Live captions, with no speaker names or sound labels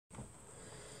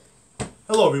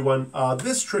Hello everyone.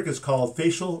 This trick is called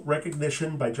facial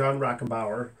recognition by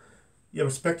Racherbaumer. You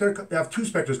have two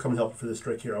specters come and help you for this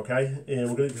trick here, okay? And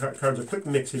we're going to give cards a quick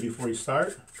mix here before you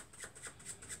start.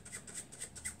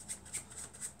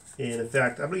 And in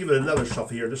fact, I'm going to give it another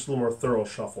shuffle here, just a little more thorough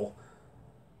shuffle.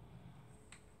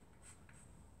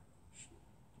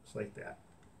 Just like that.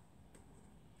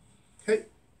 Okay.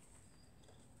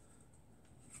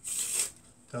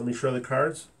 Tell me show the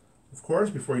cards, of course,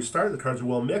 before you start. The cards are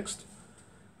well mixed.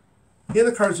 Hand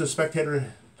the cards to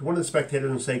one of the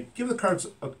spectators and say, give the cards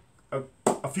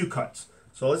a few cuts.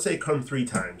 So let's say come 3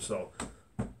 times. So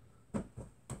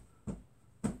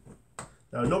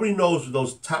now nobody knows what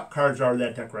those top cards are in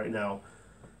that deck right now.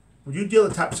 Would you deal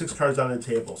the top 6 cards on the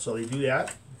table? So they do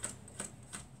that.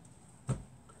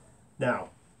 Now,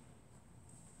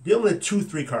 deal with 2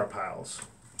 3-card piles.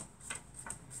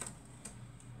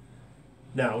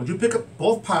 Now, would you pick up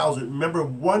both piles and remember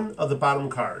one of the bottom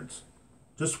cards?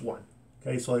 Just one.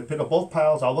 Okay, so I pick up both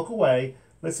piles, I'll look away.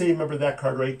 Let's say you remember that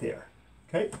card right there.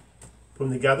 Okay, put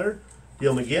them together,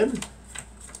 deal them again.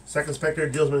 Second spectator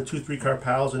deals them in 2 3-card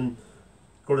piles and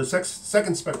go to the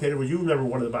second spectator where you remember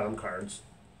one of the bottom cards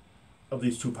of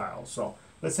these 2 piles. So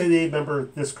let's say they remember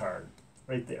this card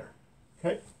right there.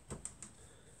 Okay,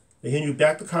 they hand you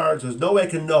back the cards. There's no way I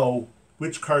can know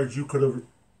which cards you could have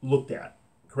looked at,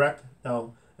 correct?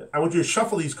 Now, I want you to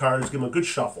shuffle these cards, give them a good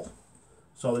shuffle.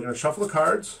 So they're going to shuffle the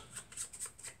cards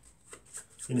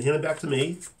and hand them back to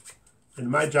me. And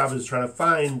my job is to try to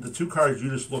find the 2 cards you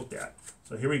just looked at.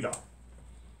 So here we go.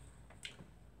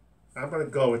 I'm going to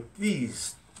go with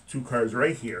these 2 cards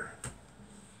right here.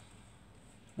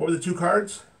 What were the 2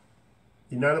 cards?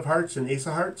 The 9 of Hearts and Ace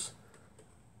of Hearts.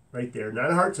 Right there, 9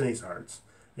 of Hearts and Ace of Hearts.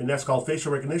 And that's called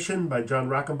Facial Recognition by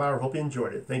Racherbaumer. Hope you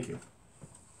enjoyed it. Thank you.